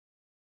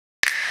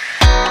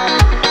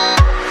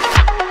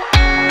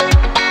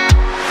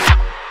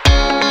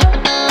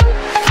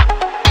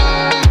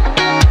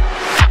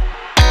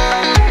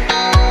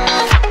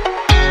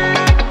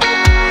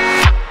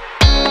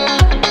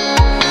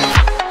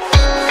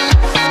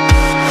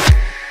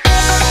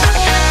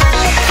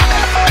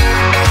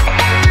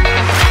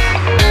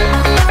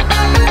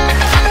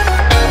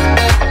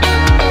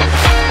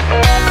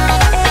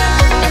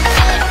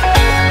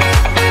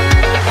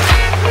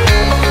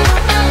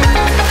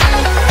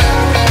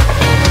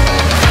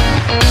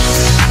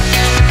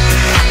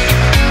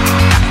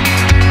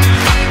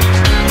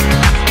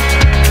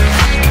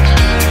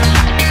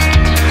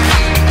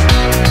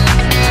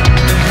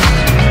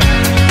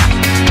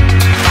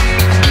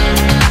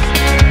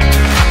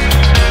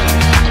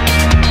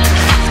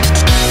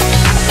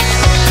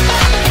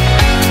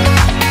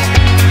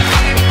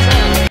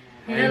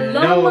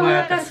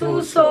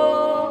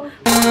suso.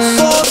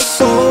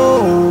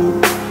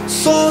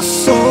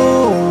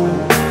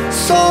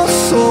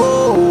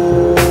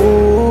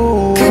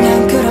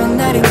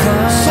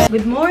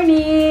 Good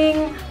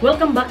morning!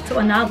 Welcome back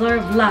to another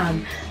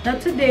vlog. Now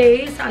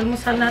today, sa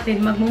almusal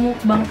natin,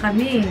 magmumukbang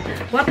kami.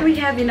 What we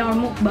have in our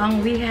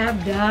mukbang, we have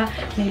the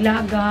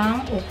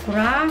nilagang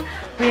okra,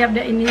 we have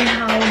the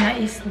inihaw na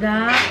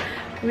isda,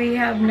 we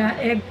have the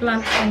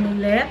eggplant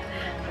omelette,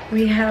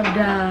 we have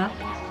the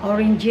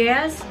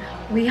oranges,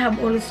 we have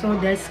also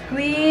the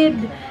squid,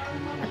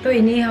 ito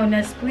inihaw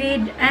na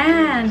squid,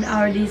 and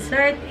our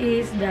dessert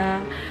is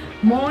the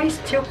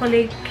moist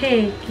chocolate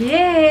cake.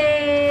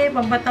 Yay!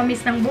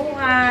 Pampatamis ng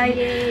buhay.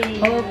 Yay!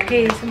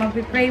 Okay, so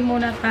mag-pray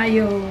muna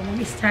tayo.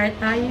 Mag-start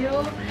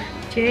tayo.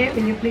 Che,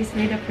 will you please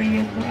read a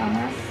prayer for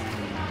us?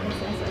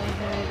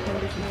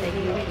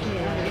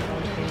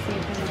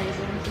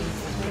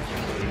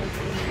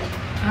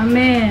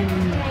 Amen.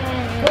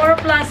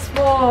 4 plus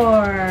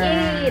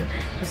 4.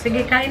 8. So,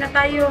 sige, kain na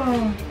tayo.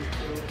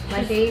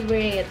 My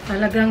favorite.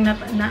 Talagang na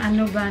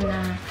ano ba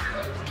na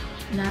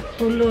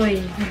natuloy.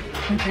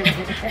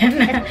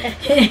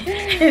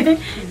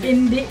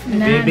 Hindi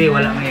na. Baby,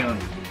 wala ngayon.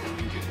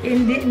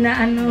 Hindi na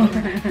ano,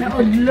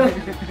 naudlo.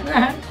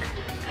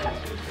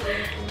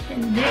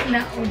 Hindi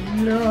na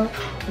udlo.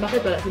 Bakit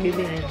wala si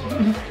Bibi na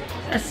yun?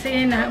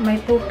 Kasi na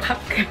may tupak.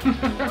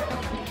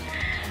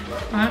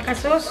 Mga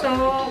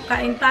kasuso,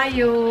 kain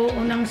tayo.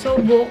 Unang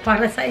subo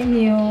para sa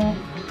inyo.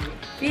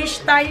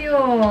 Fish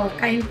tayo.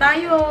 Kain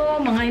tayo.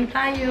 Mangain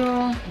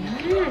tayo.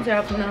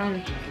 Sarap na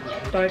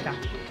torta.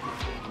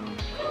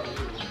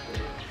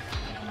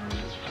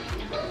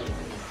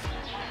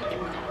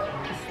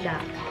 Isda.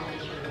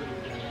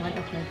 One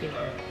of my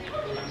favorite.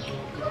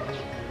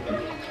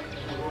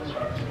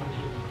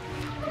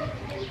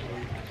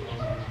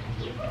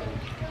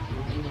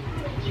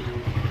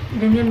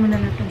 Ganyan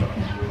muna natin.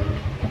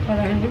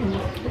 Para hindi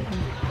ulit.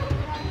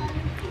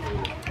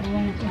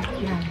 Ayan natin.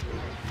 Yan.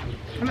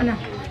 Tama na.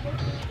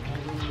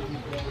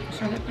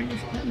 Masarap ang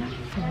isda na.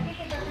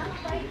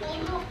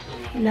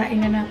 Hilain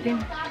na natin.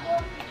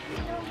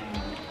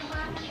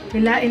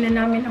 Hilain na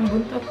namin ang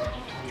buntot.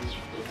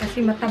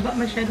 Kasi mataba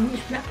masyadong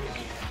isda.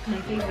 My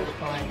favorite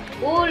part.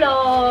 Ulo!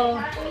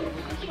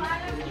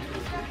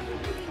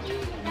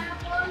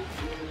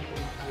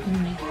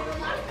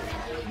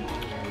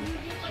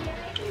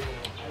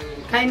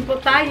 Kain po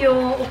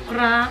tayo,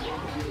 okra.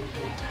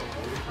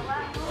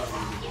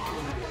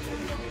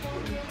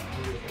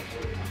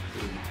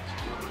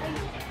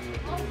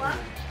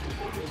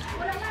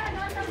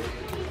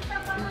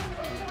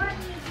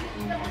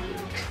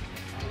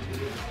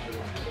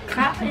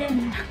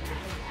 Kain.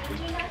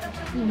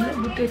 Wala,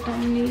 buto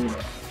itong ni...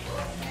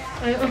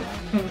 Ay, oh.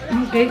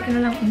 Okay, ka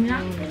na lang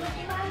una.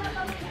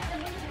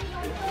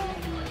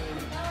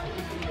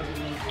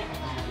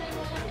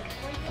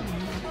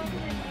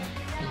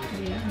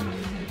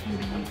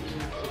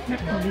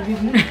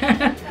 Nakabibig na.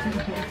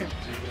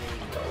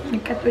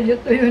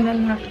 Nagkatuyo-tuyo na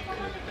na.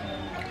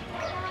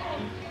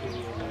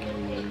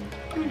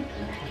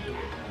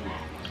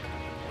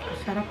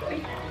 Sarap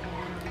eh.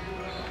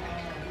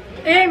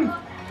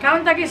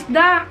 Kaon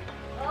tag-isda.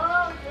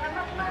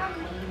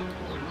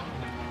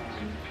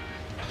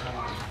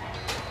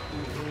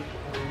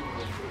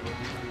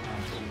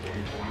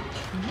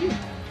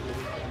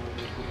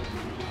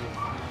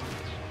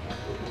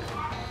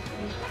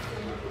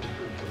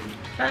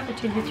 Sarap ko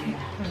chili.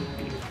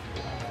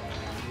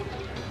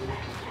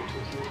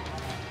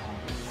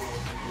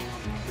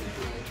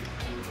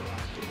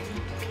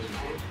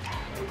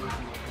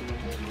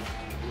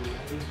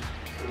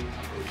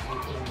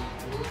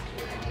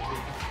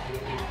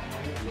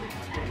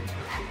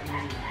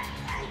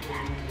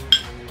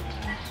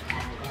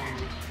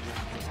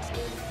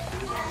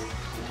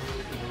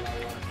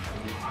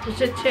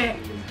 Pusit.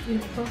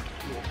 Ito.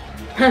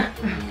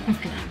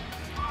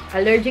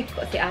 Allergic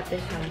po si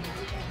ate sa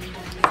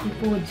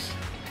Foods.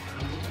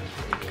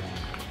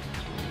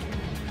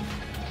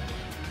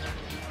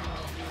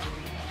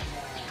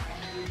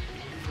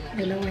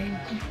 Dalawahin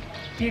ko.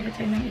 May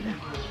katay ng iba.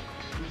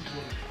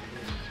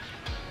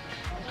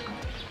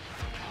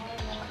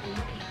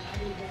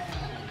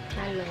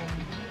 talong.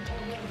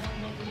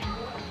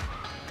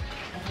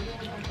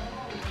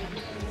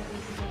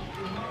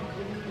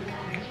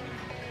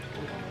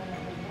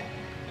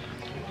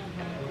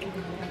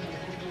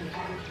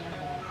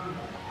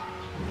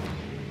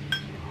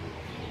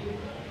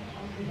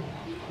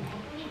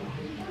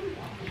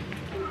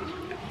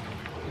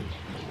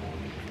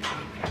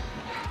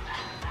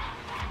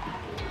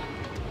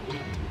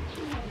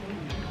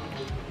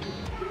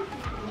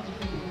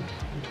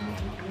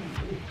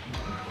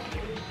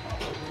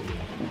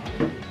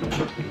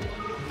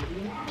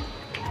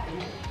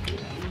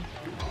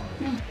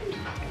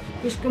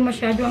 Gusto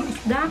masyado ang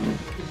isda.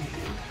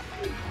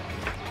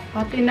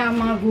 Pati na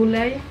ang mga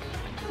gulay.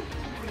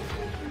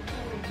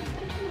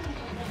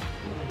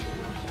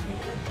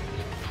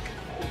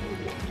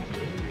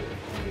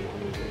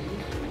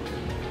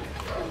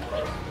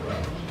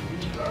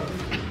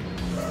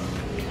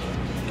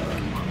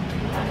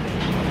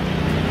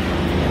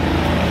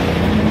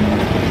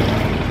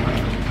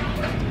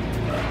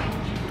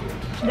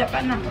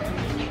 bata na.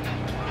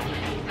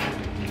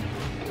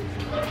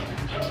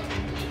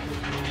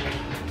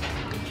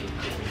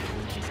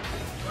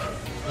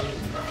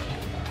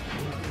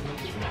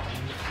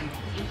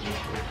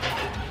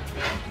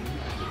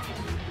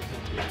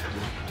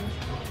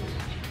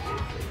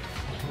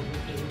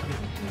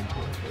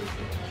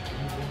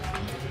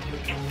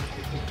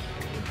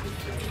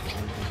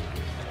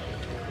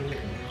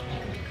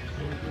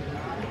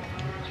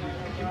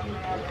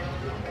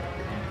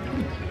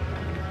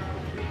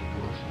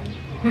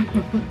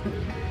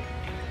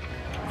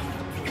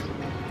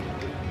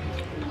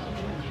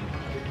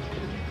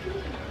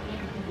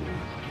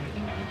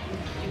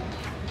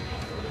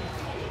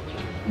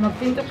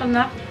 Magpinto ka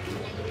na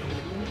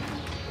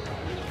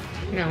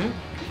No?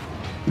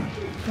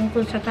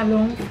 tungkol sa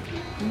talong.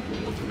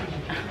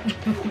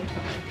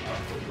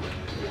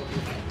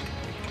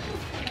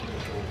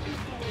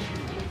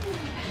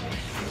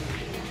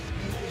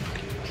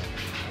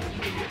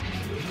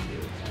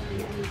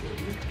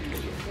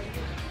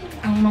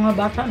 Ang mga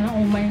bata na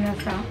umay na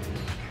sa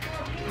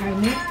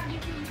army,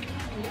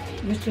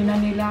 gusto na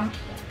nila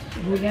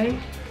gulay.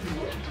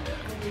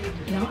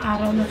 Ilang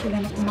araw na sila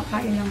na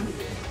kumakain ng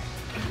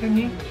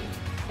army.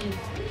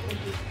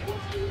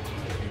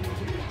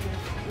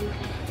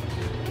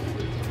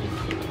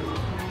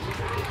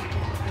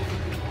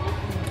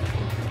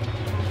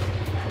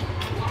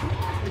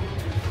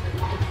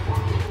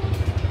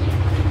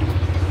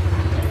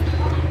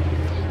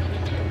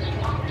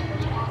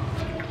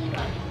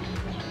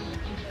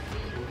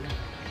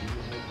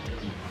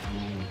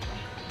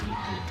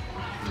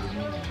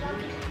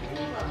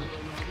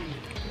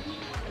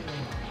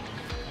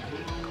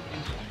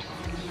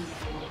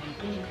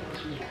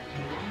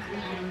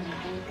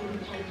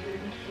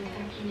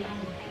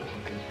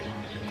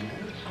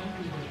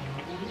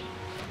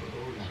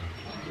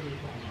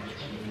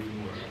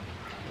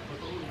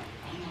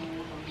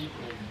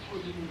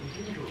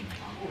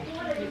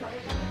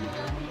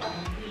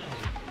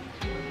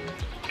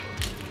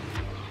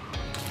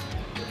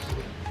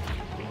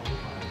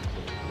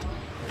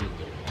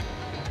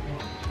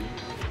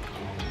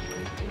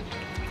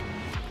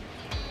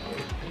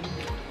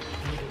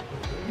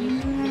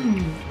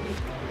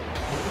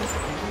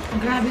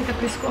 Grabe ka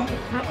presko ang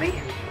okra, eh.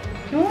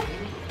 No?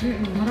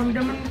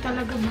 Maramdaman mo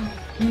talaga ba?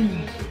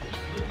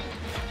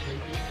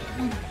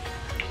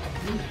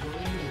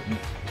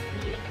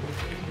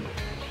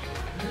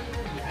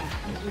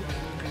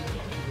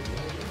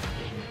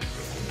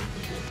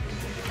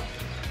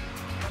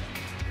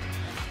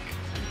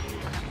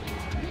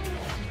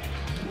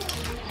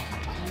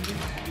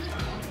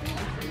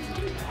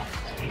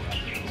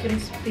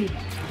 Crispy.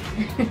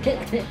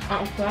 Ang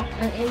okra?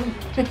 Ang ino.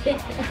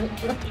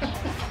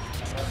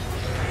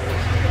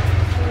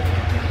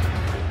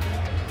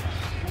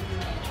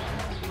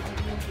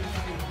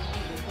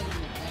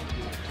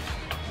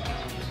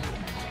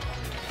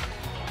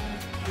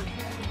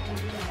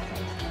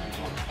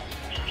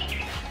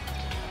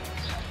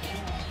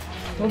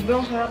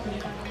 Sobrang sarap.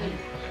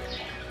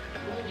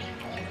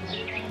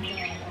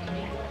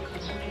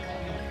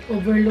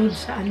 Overload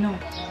sa ano,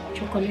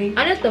 chocolate.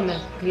 Ano to, ma?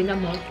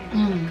 Ginamos?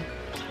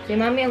 Si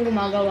mami ang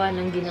gumagawa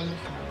ng ginamos.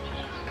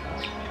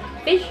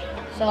 Fish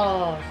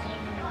sauce.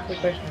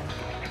 Super sarap.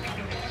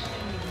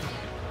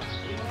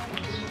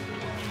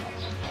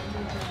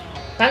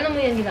 Paano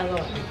mo yan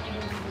ginagawa?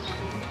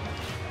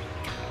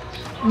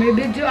 May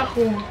video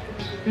ako.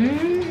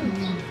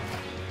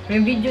 May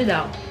video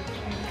daw.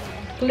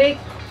 Click.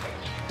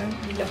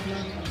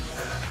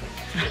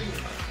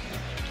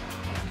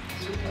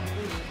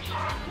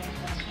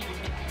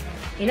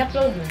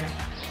 In-upload mo na.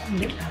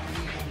 Hindi.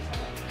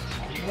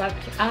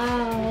 Watch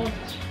out.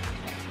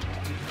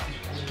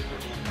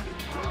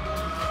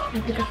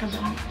 Hindi ka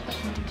kabaan.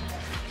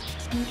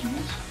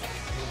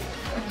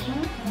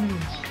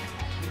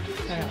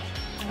 Sarap.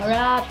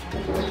 Sarap.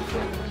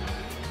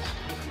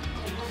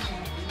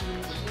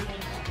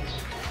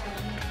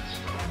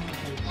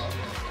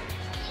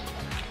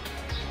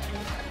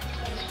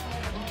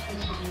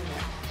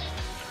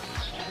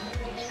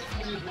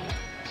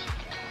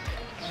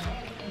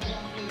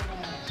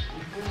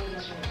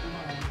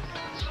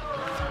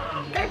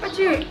 Kaya pa,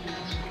 Chi.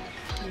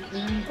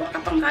 Kuha ka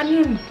pang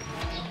kanin.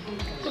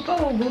 Ito pa,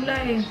 oh,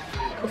 gulay.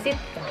 Pusit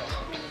ka.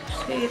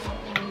 Sweet.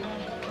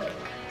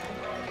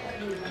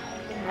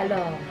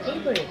 Talong.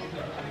 Favorite.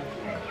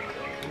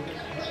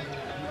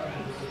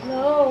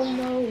 Slow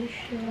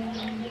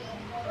motion.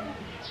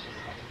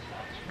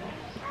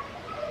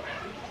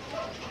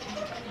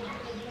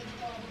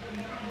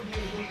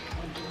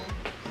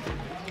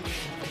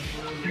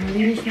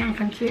 Malinis na ang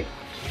kansi.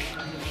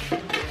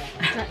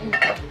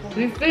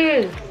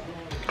 Refill.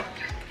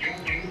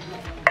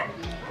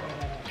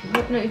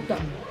 Ba't na ito?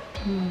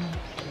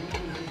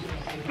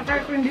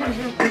 Akala ko hindi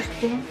siya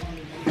gusto.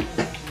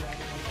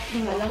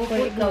 Alam ko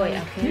ikaw ay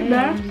akin.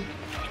 Diba?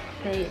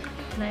 Say,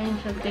 nain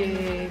siya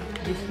take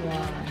this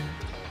one.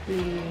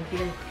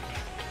 Please.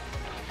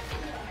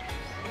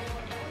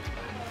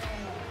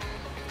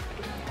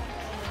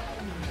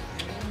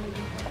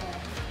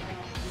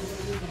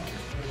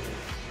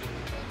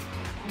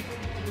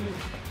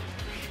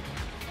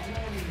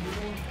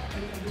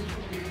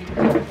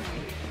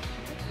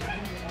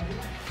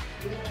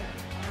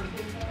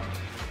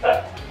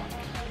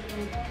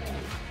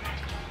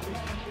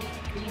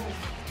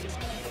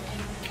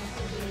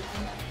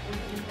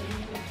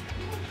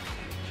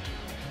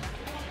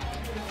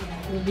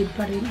 COVID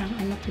pa rin ang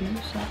ano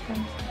pinag-usapan.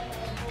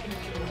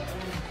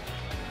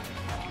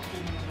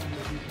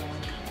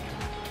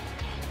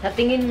 Sa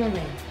tingin mo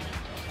na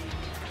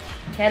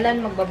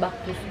kailan magba-back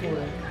to school?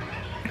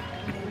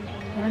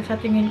 Parang sa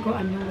tingin ko,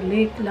 ano,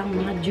 late lang,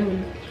 mga June.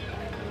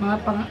 Mga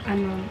pang,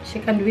 ano,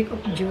 second week of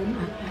June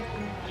ata.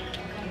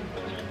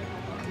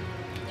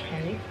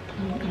 Really?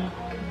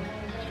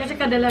 Kasi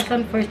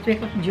kadalasan first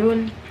week of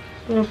June.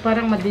 Pero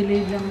parang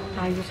madelay lang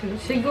tayo.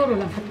 Siguro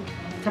lang.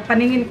 Sa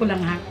paningin ko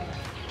lang ha.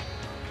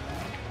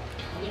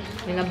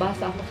 May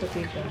nabasa ako sa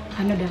Twitter.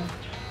 Ano daw?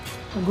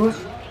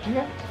 August?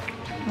 Ano?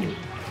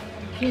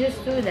 She's a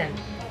student.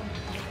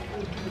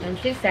 And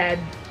she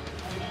said,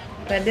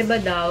 pwede ba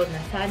daw na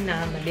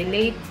sana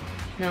ma-delay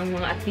ng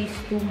mga at least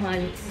 2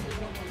 months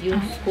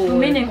yung school.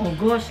 Meaning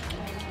August?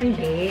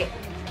 Hindi.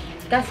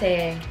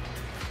 Kasi,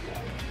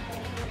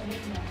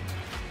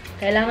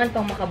 kailangan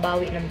pang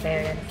makabawi ng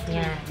parents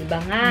niya. Diba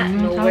nga,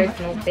 no tama. work,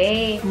 no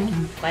pay.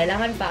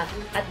 Kailangan pa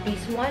at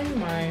least 1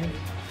 month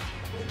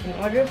in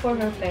order for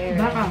her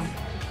parents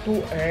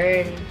to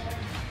earn.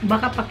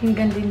 Baka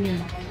pakinggan din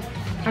yun.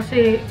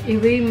 Kasi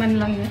i-weigh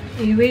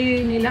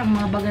nila ang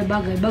mga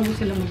bagay-bagay bago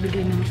sila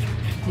magbigay ng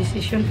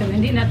decision. Pero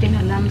hindi natin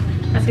alam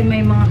kasi may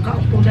mga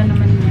kaukulan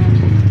naman yan.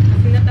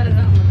 Sila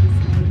talaga ang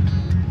mag-decide.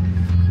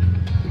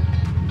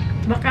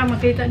 Baka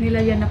makita nila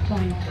yan na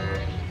point.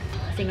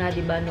 Kasi nga,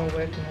 diba, no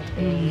work, no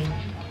pay.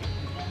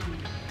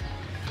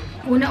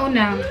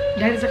 Una-una,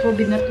 dahil sa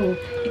COVID na to,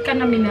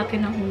 economy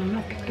natin ang unang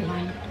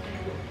napiktuhan.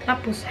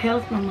 Tapos,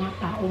 health ng mga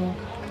tao.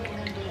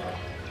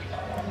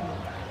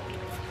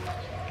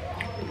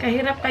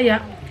 Kahirap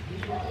kaya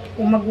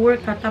kung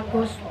mag-work ka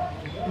tapos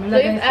So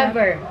if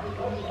ever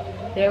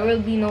there will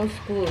be no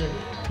school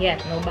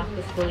yet, no back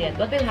to school yet,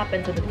 what will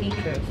happen to the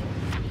teachers?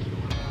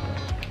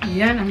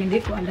 Yan ang hindi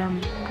ko alam.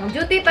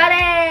 Mag-duty pa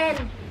rin!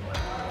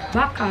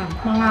 Baka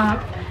mga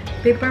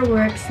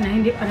paperworks na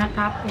hindi pa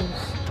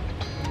natapos.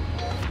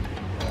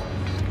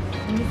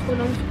 Miss ko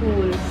ng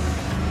school.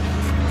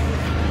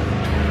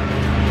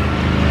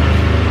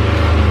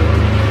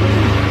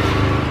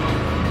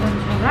 Ang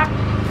sarap.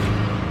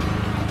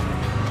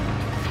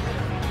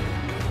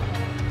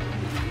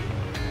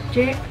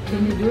 Check,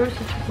 dinidor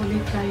sa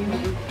chocolate tayo.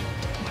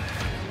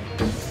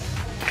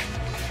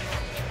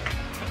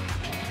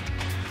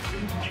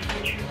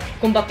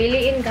 Kung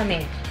papiliin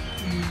kami,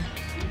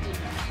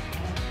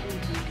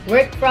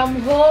 work from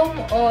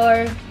home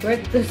or work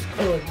to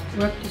school?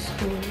 Work to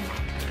school.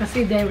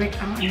 Kasi direct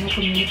ang ano,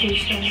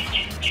 communication.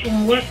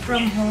 Kung work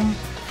from home,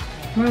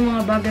 may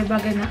mga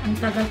bagay-bagay na ang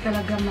tagal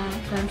talaga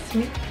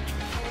ma-transmit.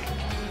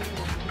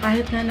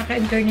 Kahit na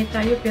naka-internet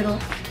tayo, pero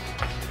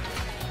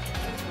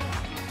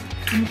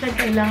minsan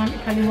kailangan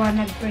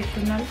ikaliwanag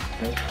personal.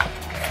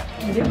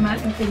 Hindi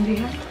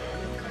maintindihan.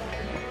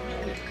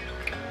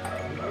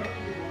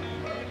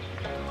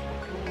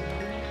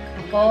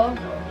 Ako,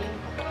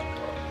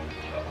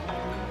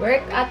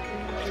 work at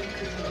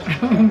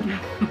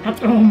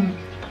home.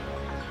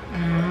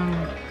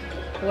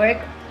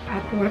 work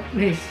At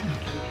workplace.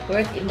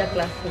 work in the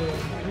classroom.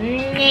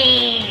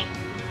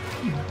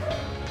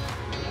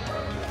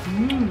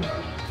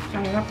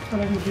 Sarap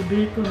pala ng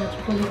bibito na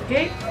chocolate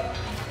cake.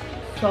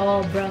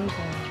 Sobrang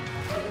ko.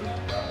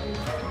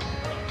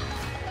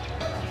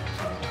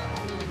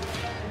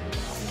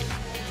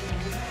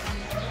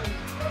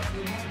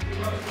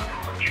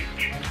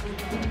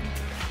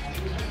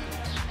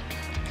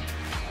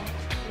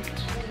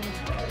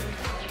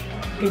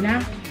 Okay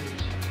na?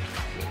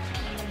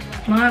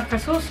 Mga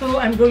kasuso,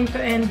 I'm going to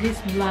end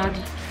this vlog.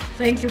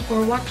 Thank you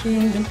for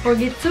watching. Don't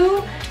forget to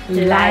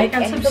like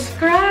and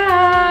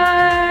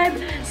subscribe.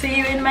 See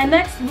you in my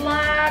next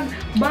vlog.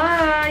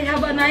 Bye!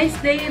 Have a nice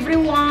day,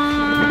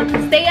 everyone!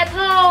 Stay at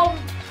home!